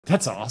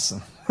That's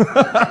awesome.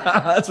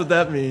 That's what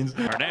that means.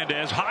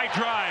 Hernandez, high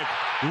drive,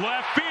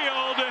 left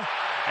field,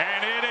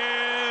 and it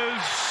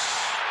is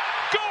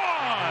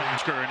gone.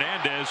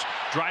 Hernandez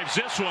drives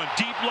this one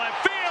deep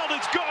left field.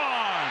 It's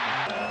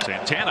gone.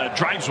 Santana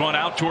drives one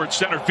out towards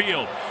center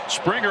field.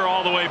 Springer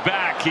all the way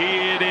back.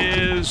 It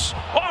is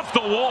off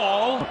the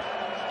wall.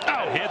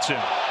 Oh, hits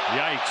him.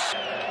 Yikes.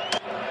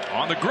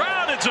 On the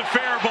ground, it's a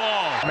fair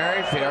ball.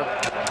 Merrifield,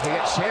 he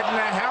gets hit in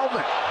the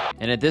helmet.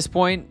 And at this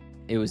point,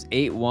 it was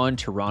 8-1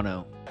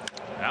 Toronto.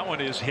 That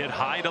one is hit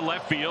high to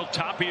left field.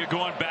 Tapia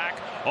going back,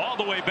 all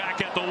the way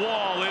back at the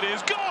wall. It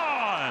is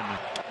gone.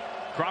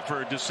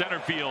 Crawford to center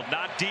field,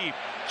 not deep.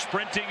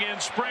 Sprinting in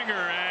Springer,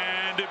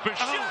 and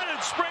Bichette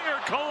and Springer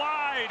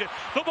collide.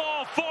 The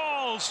ball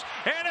falls,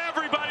 and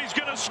everybody's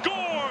going to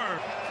score.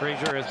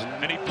 Frazier is,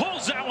 and he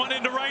pulls that one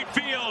into right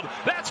field.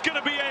 That's going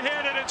to be a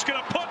hit, and it's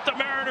going to put the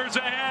Mariners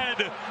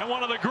ahead. And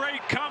one of the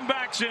great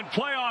comebacks in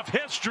playoff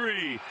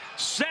history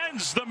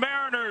sends the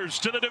Mariners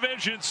to the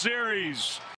division series.